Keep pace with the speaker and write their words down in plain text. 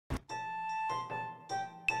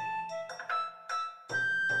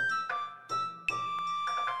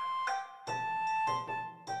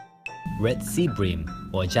Red sea bream,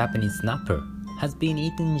 or Japanese snapper, has been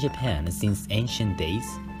eaten in Japan since ancient days,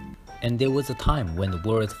 and there was a time when the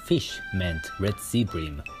word fish meant red sea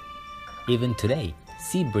bream. Even today,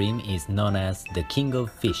 sea bream is known as the king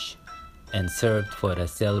of fish and served for the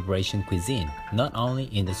celebration cuisine, not only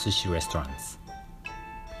in the sushi restaurants.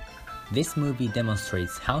 This movie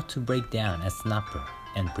demonstrates how to break down a snapper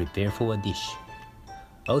and prepare for a dish.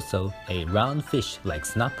 Also, a round fish like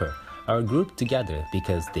snapper are grouped together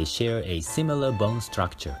because they share a similar bone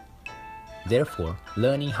structure. Therefore,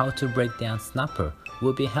 learning how to break down snapper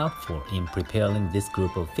will be helpful in preparing this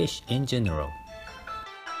group of fish in general.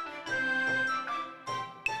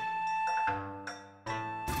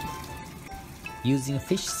 Using a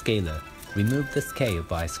fish scaler, remove the scale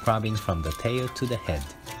by scrubbing from the tail to the head.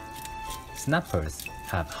 Snappers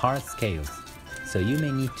have hard scales, so you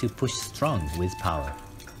may need to push strong with power.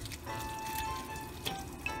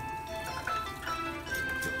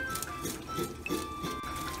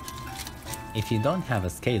 If you don't have a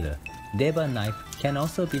scaler, deba knife can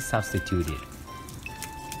also be substituted.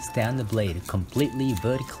 Stand the blade completely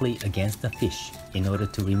vertically against the fish in order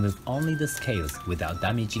to remove only the scales without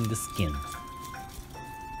damaging the skin.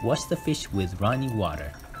 Wash the fish with running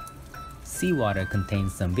water. Seawater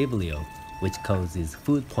contains some vibrio, which causes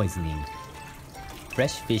food poisoning.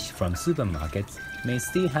 Fresh fish from supermarkets may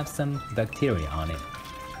still have some bacteria on it,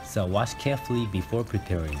 so wash carefully before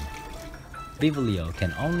preparing. Vibrio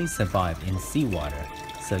can only survive in seawater,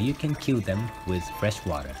 so you can kill them with fresh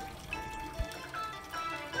water.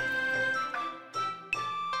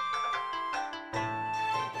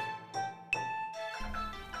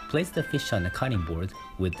 Place the fish on the cutting board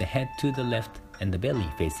with the head to the left and the belly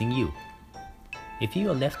facing you. If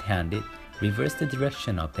you are left-handed, reverse the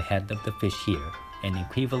direction of the head of the fish here and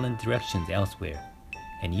equivalent directions elsewhere,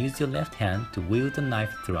 and use your left hand to wield the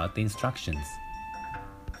knife throughout the instructions.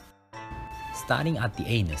 Starting at the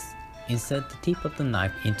anus, insert the tip of the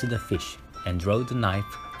knife into the fish and draw the knife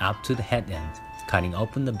up to the head end, cutting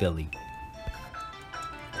open the belly.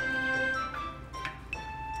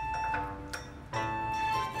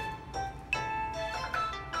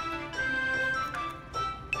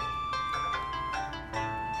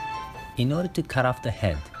 In order to cut off the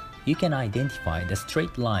head, you can identify the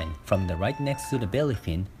straight line from the right next to the belly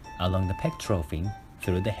fin along the pectoral fin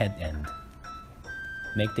through the head end.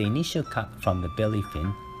 Make the initial cut from the belly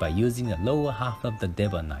fin by using the lower half of the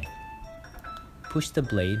deba knife. Push the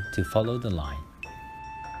blade to follow the line.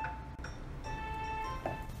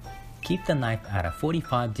 Keep the knife at a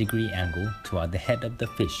 45-degree angle toward the head of the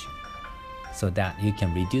fish, so that you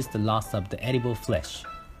can reduce the loss of the edible flesh,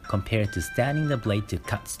 compared to standing the blade to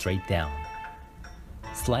cut straight down.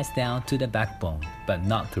 Slice down to the backbone, but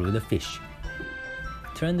not through the fish.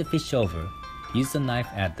 Turn the fish over. Use the knife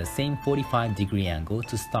at the same 45-degree angle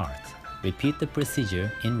to start. Repeat the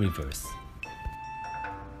procedure in reverse.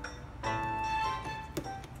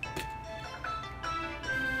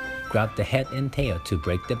 Grab the head and tail to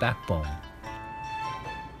break the backbone.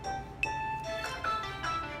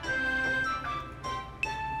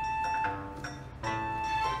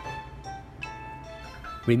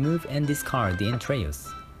 Remove and discard the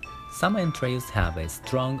entrails. Some entrails have a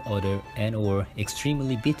strong odor and/or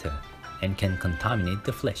extremely bitter and can contaminate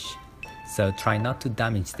the flesh, so try not to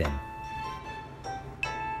damage them.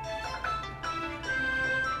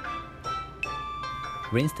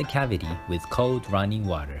 Rinse the cavity with cold running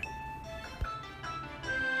water.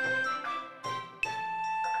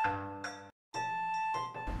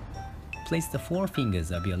 Place the four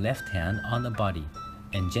fingers of your left hand on the body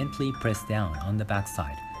and gently press down on the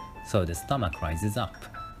backside so the stomach rises up.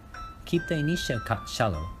 Keep the initial cut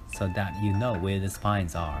shallow so that you know where the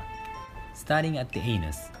spines are. Starting at the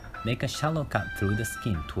anus, make a shallow cut through the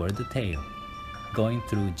skin toward the tail, going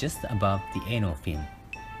through just above the anal fin.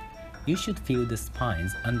 You should feel the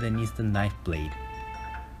spines underneath the knife blade.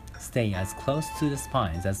 Stay as close to the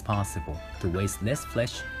spines as possible to waste less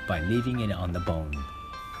flesh by leaving it on the bone.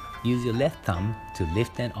 Use your left thumb to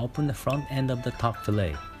lift and open the front end of the top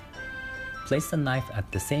fillet. Place the knife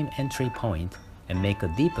at the same entry point and make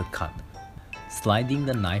a deeper cut, sliding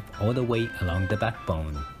the knife all the way along the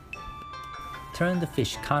backbone. Turn the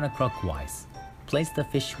fish counterclockwise. Place the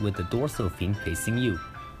fish with the dorsal fin facing you.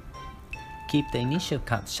 Keep the initial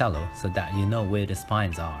cut shallow so that you know where the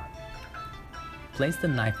spines are. Place the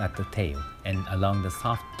knife at the tail and along the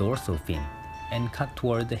soft dorsal fin and cut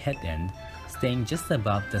toward the head end, staying just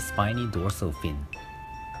above the spiny dorsal fin.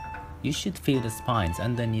 You should feel the spines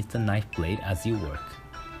underneath the knife blade as you work.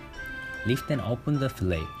 Lift and open the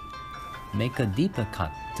fillet. Make a deeper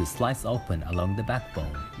cut to slice open along the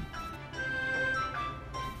backbone.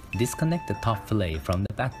 Disconnect the top fillet from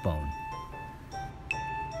the backbone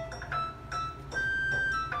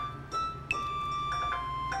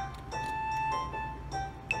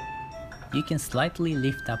You can slightly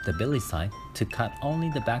lift up the belly side to cut only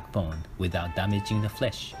the backbone without damaging the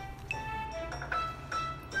flesh.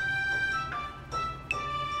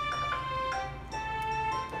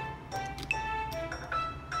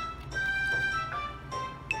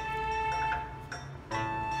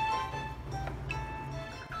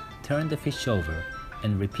 Turn the fish over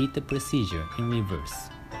and repeat the procedure in reverse.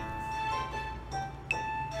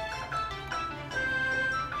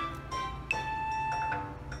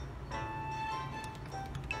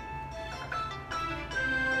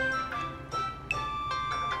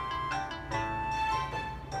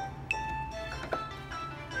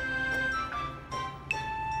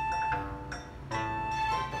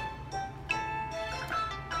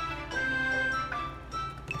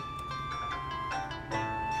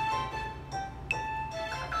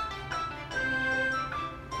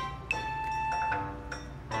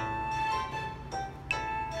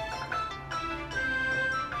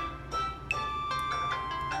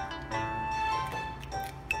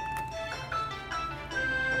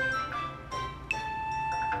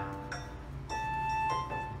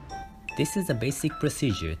 This is a basic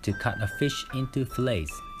procedure to cut a fish into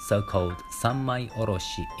fillets, so-called sanmai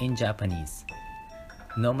oroshi in Japanese.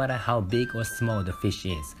 No matter how big or small the fish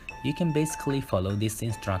is, you can basically follow this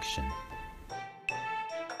instruction.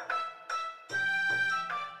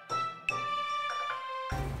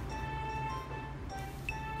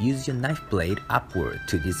 Use your knife blade upward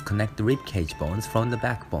to disconnect the ribcage bones from the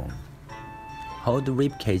backbone. Hold the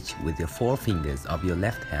ribcage with your forefingers of your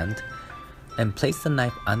left hand and place the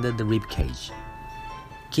knife under the ribcage.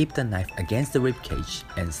 Keep the knife against the ribcage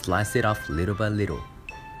and slice it off little by little.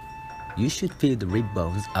 You should feel the rib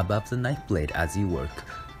bones above the knife blade as you work,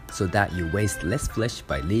 so that you waste less flesh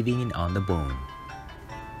by leaving it on the bone.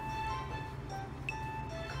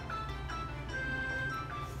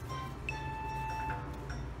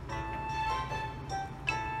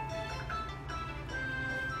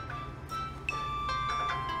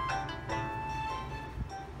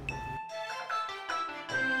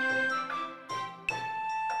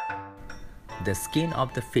 The skin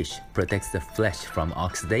of the fish protects the flesh from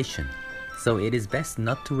oxidation, so it is best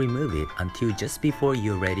not to remove it until just before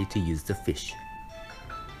you're ready to use the fish.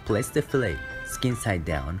 Place the fillet skin side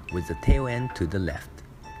down with the tail end to the left.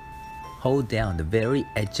 Hold down the very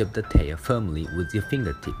edge of the tail firmly with your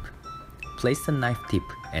fingertip. Place the knife tip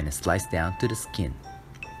and slice down to the skin.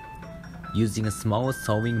 Using a small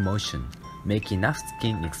sewing motion, make enough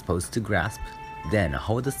skin exposed to grasp. Then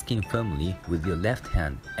hold the skin firmly with your left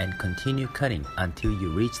hand and continue cutting until you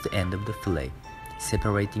reach the end of the fillet,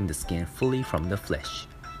 separating the skin fully from the flesh.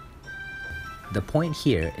 The point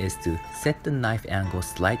here is to set the knife angle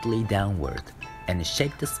slightly downward and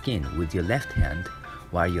shake the skin with your left hand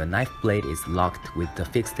while your knife blade is locked with the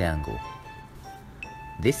fixed angle.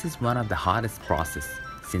 This is one of the hardest processes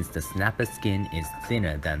since the snapper skin is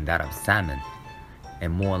thinner than that of salmon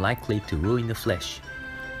and more likely to ruin the flesh.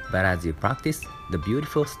 But as you practice, the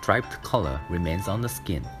beautiful striped color remains on the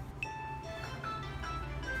skin.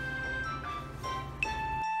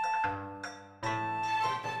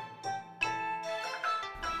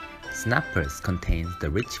 Snappers contains the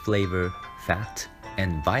rich flavor, fat,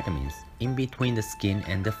 and vitamins in between the skin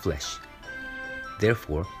and the flesh.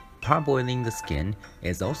 Therefore, parboiling the skin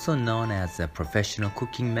is also known as a professional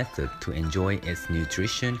cooking method to enjoy its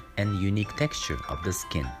nutrition and unique texture of the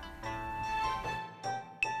skin.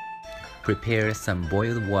 Prepare some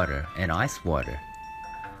boiled water and ice water.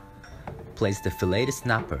 Place the filleted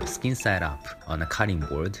snapper skin side up on a cutting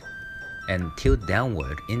board and tilt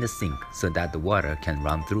downward in the sink so that the water can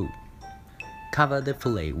run through. Cover the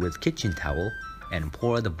fillet with kitchen towel and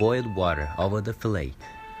pour the boiled water over the fillet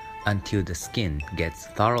until the skin gets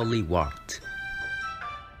thoroughly warped.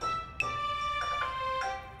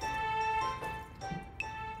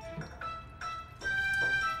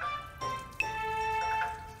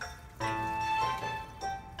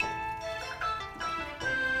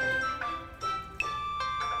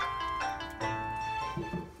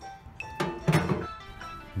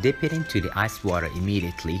 Dip it into the ice water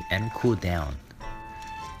immediately and cool down.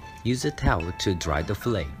 Use a towel to dry the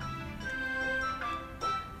fillet.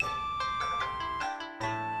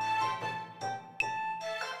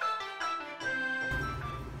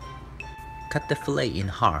 Cut the fillet in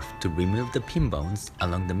half to remove the pin bones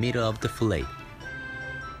along the middle of the fillet.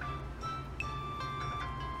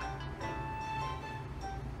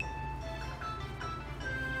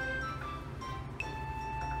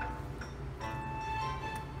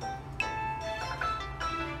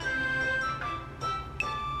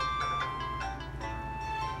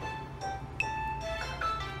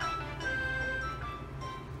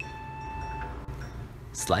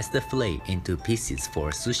 Slice the fillet into pieces for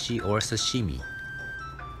sushi or sashimi.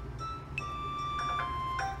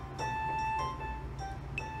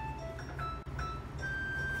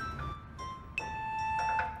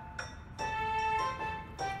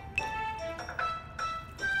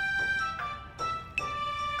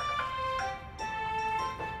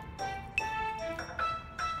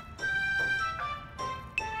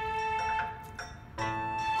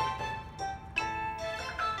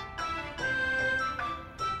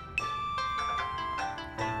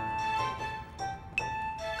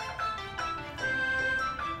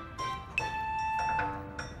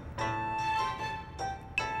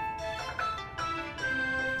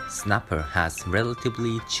 Snapper has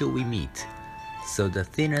relatively chewy meat, so the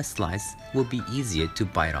thinner slice will be easier to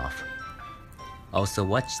bite off. Also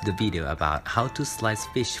watch the video about how to slice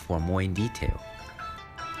fish for more in detail.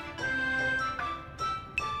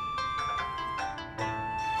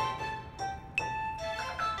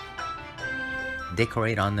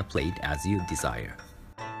 Decorate on the plate as you desire.